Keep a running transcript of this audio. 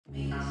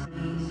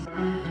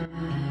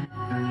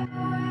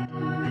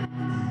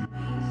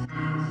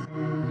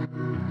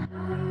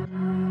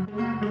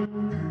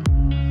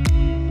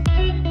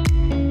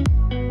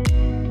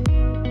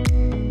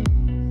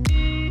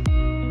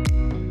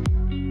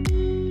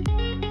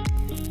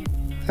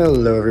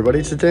Hello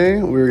everybody,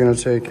 today we're going to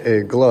take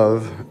a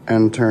glove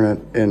and turn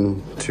it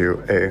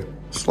into a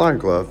slide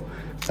glove,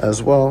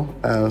 as well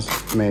as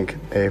make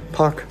a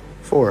puck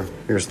for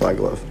your slide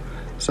glove.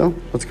 So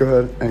let's go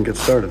ahead and get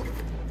started.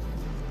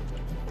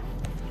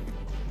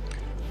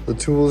 The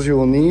tools you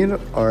will need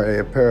are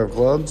a pair of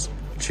gloves.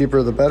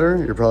 Cheaper the better.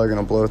 You're probably going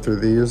to blow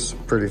through these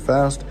pretty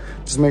fast.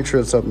 Just make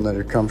sure it's something that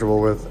you're comfortable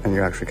with and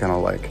you actually kind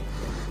of like.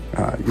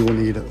 You will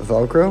need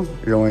Velcro.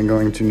 You're only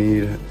going to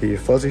need the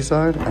fuzzy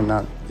side and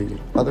not the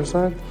other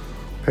side.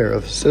 A pair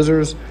of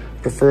scissors,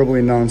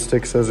 preferably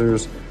non-stick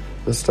scissors.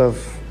 This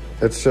stuff,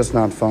 it's just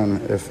not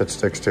fun if it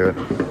sticks to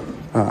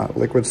it.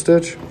 Liquid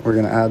stitch, we're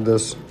going to add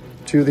this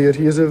to the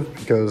adhesive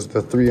because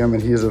the 3M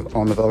adhesive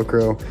on the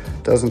Velcro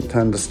doesn't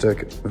tend to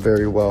stick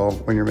very well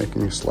when you're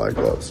making slide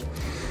gloves.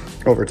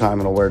 Over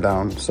time it'll wear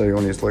down, so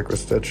you'll use liquid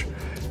stitch.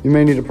 You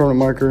may need a permanent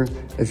marker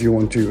if you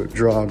want to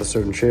draw out a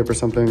certain shape or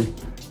something.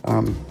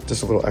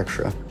 Just a little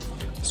extra.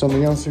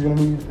 Something else you're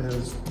gonna need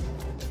is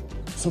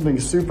something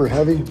super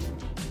heavy. You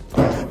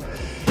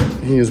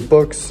can use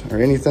books or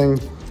anything,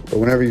 but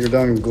whenever you're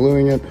done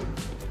gluing it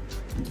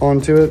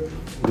onto it,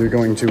 you're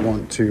going to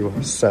want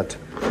to set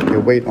a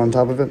weight on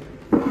top of it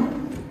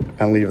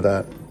and leave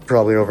that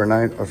probably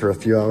overnight or for a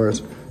few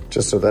hours,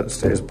 just so that it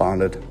stays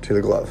bonded to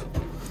the glove.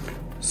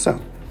 So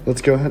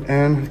let's go ahead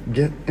and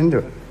get into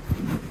it.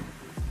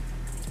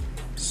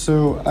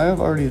 So I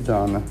have already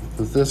done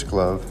this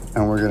glove,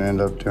 and we're gonna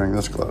end up doing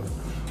this glove.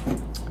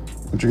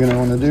 What you're gonna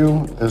wanna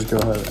do is go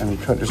ahead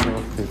and cut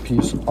yourself a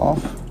piece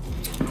off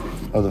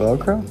of the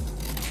Velcro.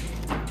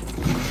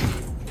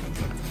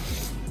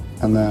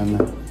 And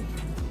then,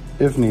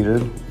 if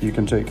needed, you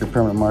can take your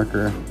permanent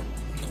marker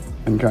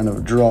and kind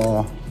of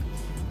draw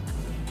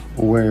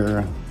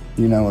where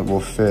you know it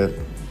will fit.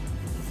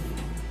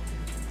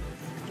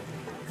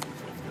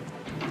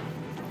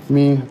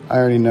 Me, I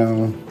already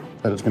know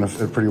that it's gonna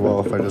fit pretty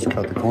well if I just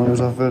cut the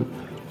corners off it.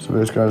 So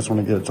basically I just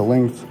wanna get it to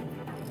length.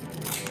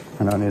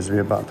 I know it needs to be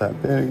about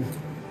that big, and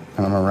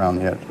I'm gonna round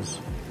the edges.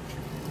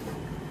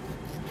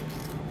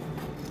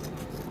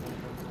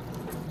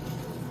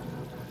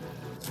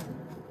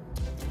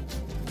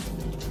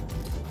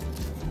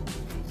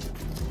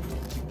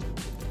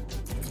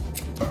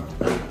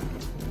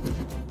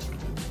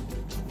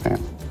 Okay.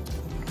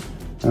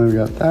 And we've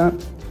got that.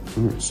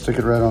 I'm gonna stick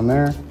it right on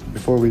there.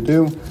 Before we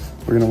do,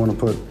 we're gonna wanna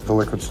put the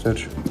liquid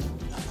stitch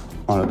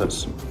onto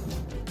this.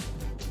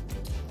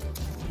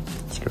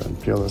 Let's go ahead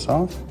and peel this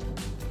off.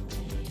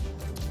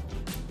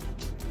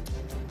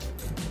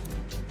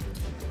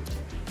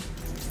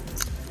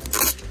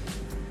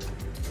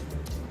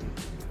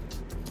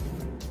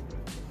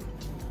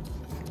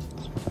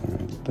 So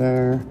right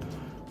there.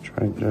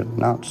 Try to get it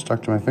not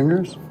stuck to my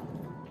fingers.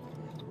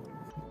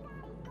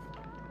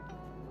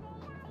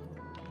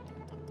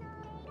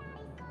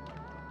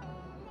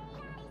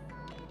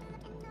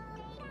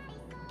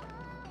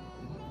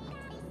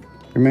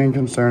 Your main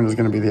concern is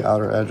going to be the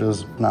outer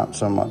edges, not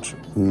so much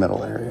the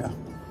middle area.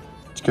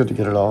 It's good to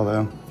get it all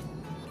though.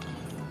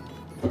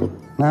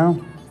 Now,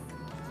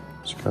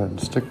 let's go ahead and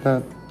stick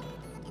that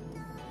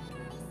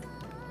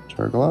to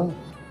our glove.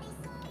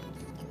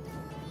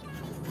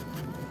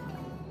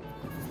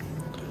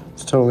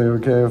 It's totally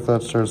okay if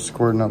that starts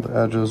squirting out the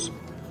edges.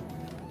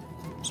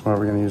 That's why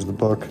we're going to use the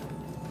book,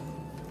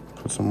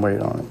 put some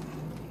weight on it.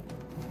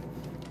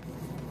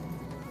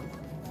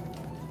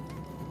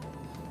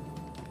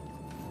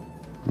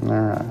 All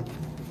right,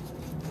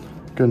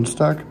 good and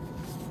stuck.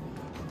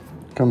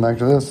 Come back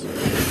to this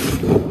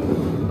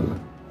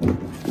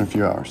in a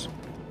few hours.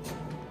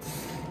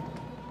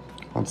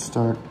 Let's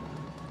start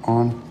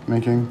on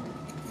making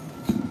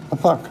a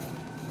puck.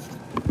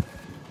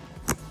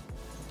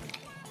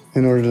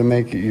 In order to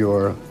make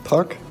your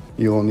puck,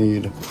 you will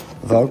need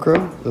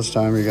Velcro. This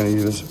time you're going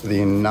to use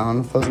the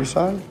non-fuzzy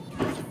side.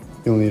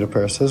 You'll need a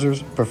pair of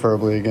scissors,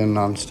 preferably again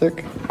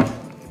non-stick.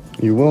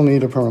 You will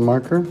need a permanent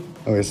marker.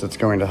 At least it's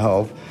going to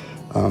help.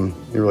 You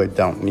really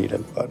don't need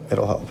it, but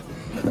it'll help.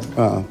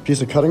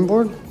 Piece of cutting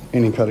board.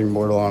 Any cutting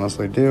board will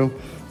honestly do.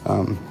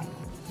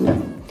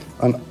 Yeah.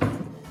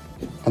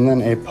 And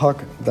then a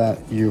puck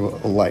that you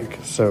like.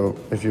 So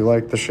if you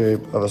like the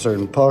shape of a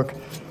certain puck,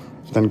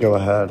 then go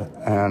ahead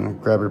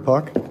and grab your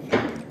puck,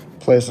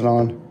 place it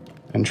on,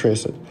 and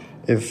trace it.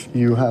 If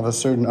you have a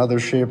certain other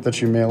shape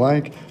that you may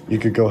like, you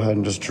could go ahead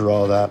and just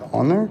draw that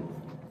on there,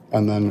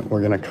 and then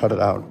we're gonna cut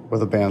it out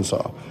with a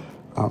bandsaw.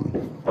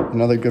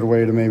 Another good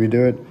way to maybe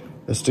do it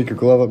is stick your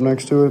glove up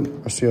next to it,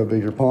 or see how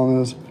big your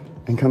palm is,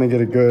 and kind of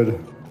get a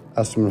good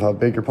estimate of how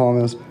big your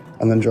palm is,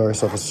 and then draw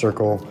yourself a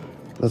circle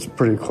that's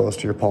pretty close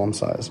to your palm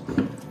size.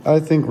 I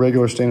think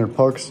regular standard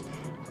pucks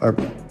are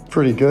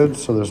pretty good,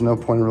 so there's no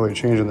point in really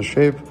changing the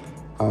shape,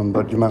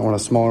 but you might want a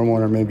smaller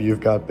one, or maybe you've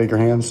got bigger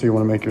hands, so you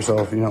want to make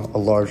yourself, a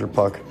larger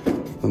puck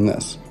than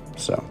this.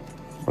 So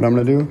what I'm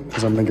gonna do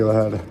is I'm gonna go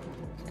ahead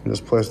and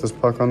just place this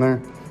puck on there,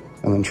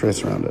 and then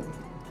trace around it.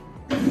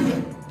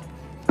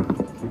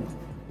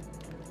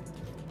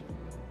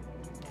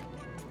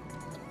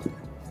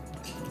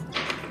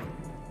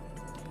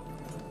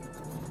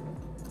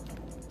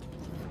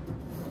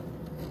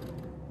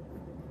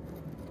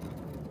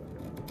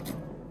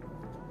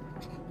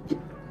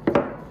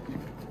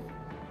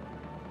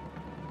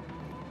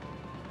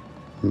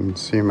 can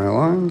see my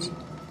lines.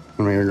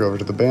 I'm gonna go over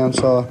to the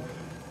bandsaw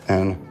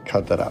and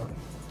cut that out.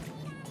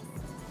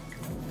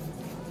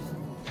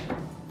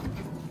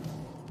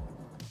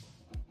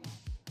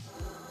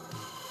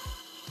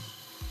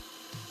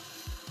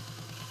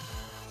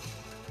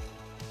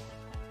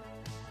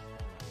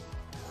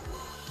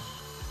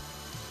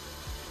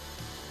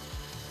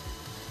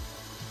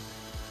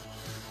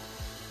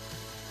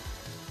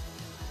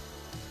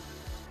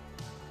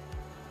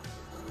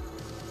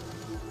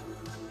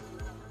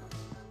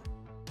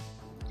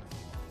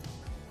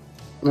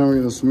 Now we're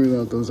gonna smooth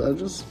out those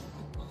edges.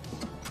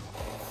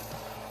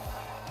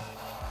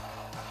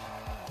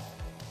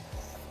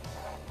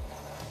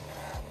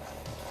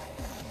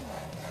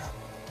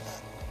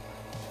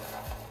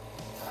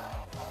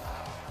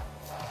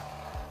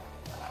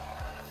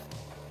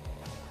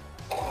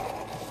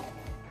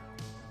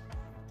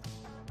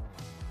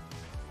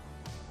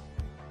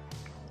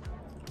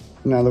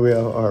 Now that we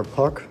have our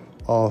puck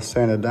all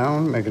sanded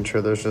down, making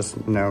sure there's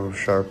just no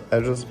sharp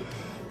edges,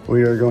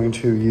 we are going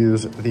to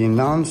use the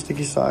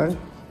non-sticky side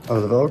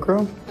of the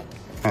Velcro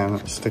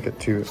and stick it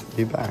to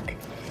the back.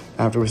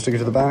 After we stick it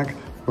to the back,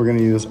 we're gonna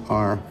use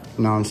our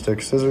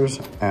non-stick scissors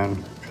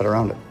and cut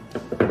around it.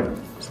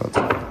 So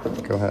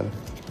let's go ahead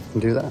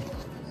and do that.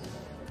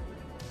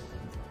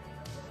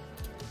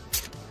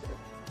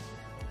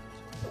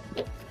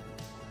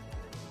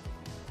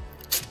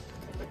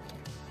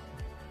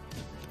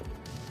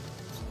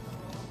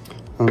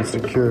 Once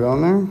secured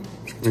on there, I'm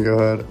just gonna go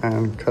ahead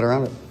and cut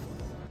around it.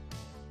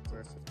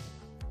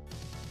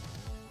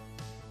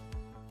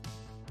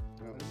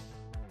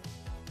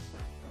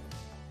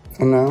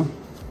 And now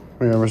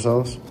we have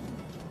ourselves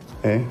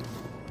a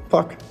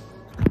puck.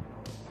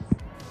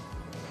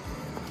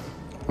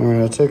 We're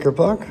gonna take our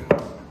puck,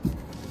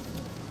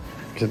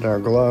 get our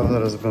glove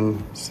that has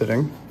been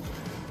sitting.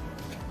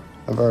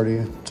 I've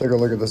already took a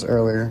look at this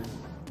earlier.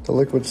 The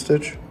liquid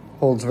stitch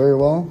holds very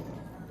well.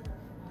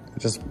 It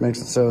just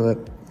makes it so that,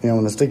 you know,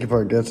 when the sticky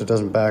part gets, it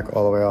doesn't back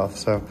all the way off.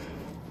 So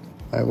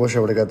I wish I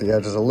would have got the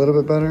edges a little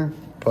bit better,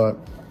 but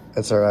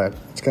it's all right.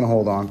 It's gonna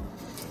hold on.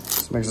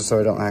 Just makes it so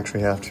I don't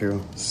actually have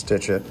to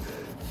stitch it.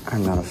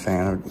 I'm not a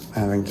fan of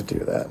having to do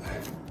that.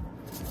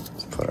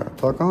 Let's put our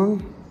puck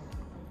on.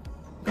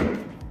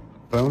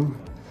 Boom.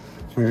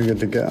 We're good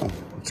to go.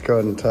 Let's go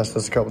ahead and test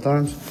this a couple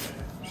times,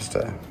 just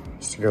to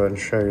go ahead and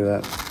show you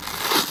that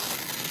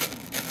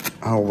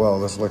how well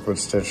this liquid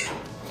stitch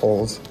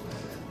holds.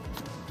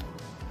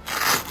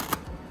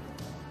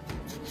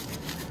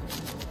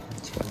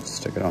 Let's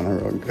stick it on there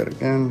real good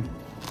again.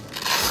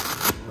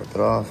 Rip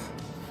it off.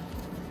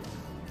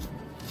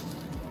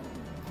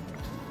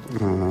 I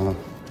don't know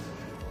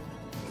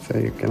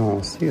if you can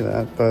all see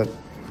that, but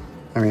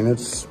I mean,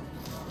 it's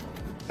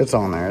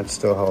on there. It's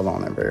still held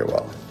on there very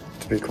well,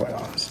 to be quite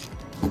honest.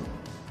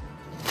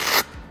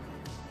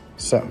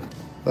 So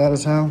that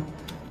is how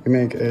you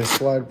make a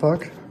slide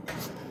puck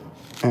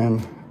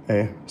and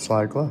a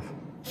slide glove.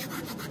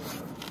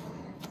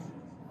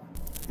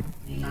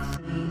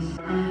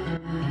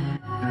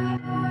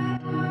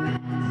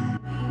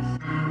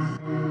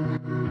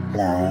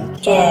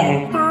 Like,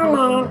 share,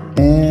 comment,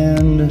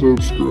 and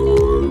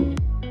subscribe.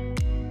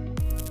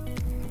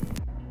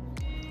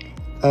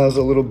 As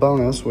a little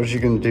bonus, what you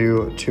can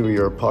do to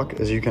your puck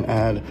is you can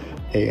add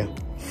a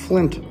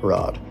flint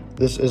rod.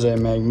 This is a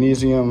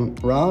magnesium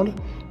rod.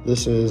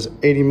 This is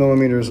 80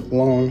 millimeters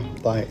long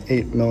by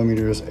 8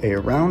 millimeters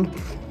around,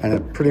 and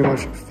it pretty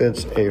much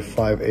fits a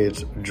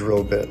 5/8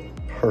 drill bit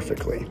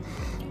perfectly.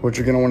 What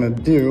you're gonna wanna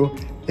do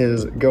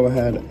is go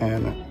ahead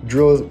and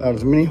drill out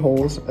as many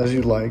holes as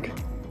you'd like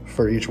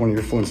for each one of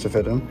your flints to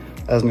fit in.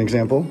 As an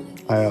example,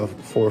 I have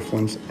 4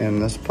 flints in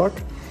this puck.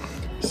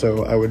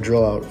 So I would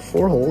drill out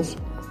 4 holes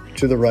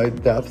to the right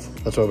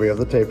depth. That's why we have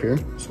the tape here.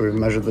 So we've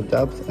measured the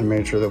depth and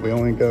made sure that we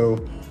only go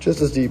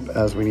just as deep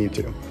as we need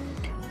to.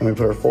 And we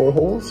put our 4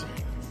 holes.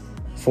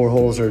 4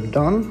 holes are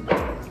done.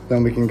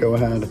 Then we can go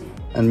ahead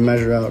and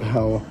measure out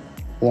how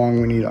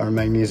long we need our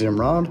magnesium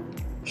rod.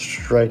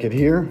 Strike it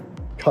here,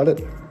 cut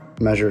it,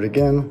 measure it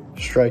again,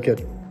 strike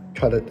it,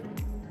 cut it,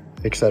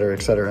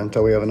 etc.,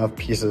 until we have enough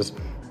pieces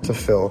to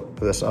fill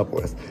this up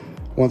with.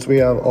 Once we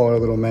have all our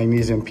little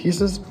magnesium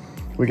pieces,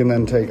 we can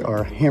then take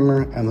our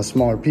hammer and the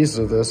smaller pieces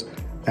of this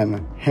and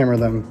hammer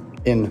them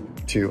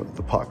into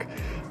the puck.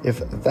 If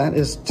that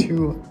is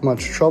too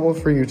much trouble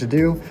for you to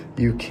do,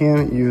 you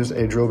can use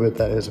a drill bit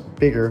that is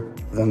bigger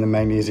than the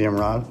magnesium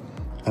rod.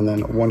 And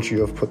then once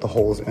you have put the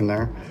holes in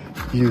there,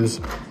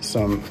 use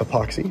some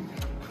epoxy.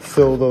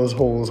 Fill those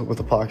holes with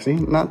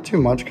epoxy, not too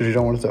much because you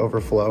don't want it to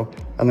overflow,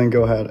 and then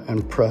go ahead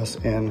and press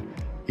in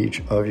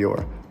each of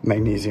your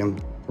magnesium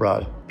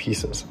rod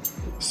pieces.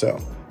 So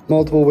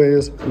multiple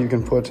ways you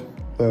can put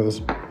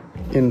those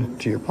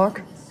into your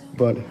puck,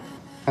 but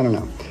I don't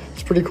know.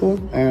 It's pretty cool,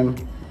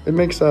 and it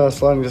makes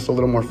sliding just a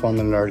little more fun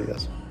than it already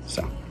is.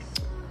 So.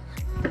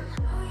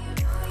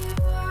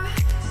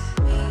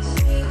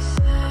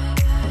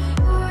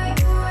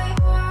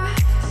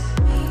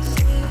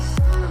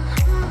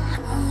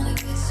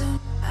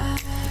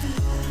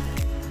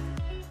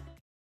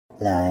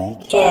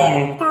 Like,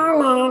 share,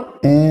 comment.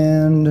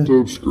 and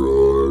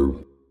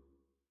subscribe.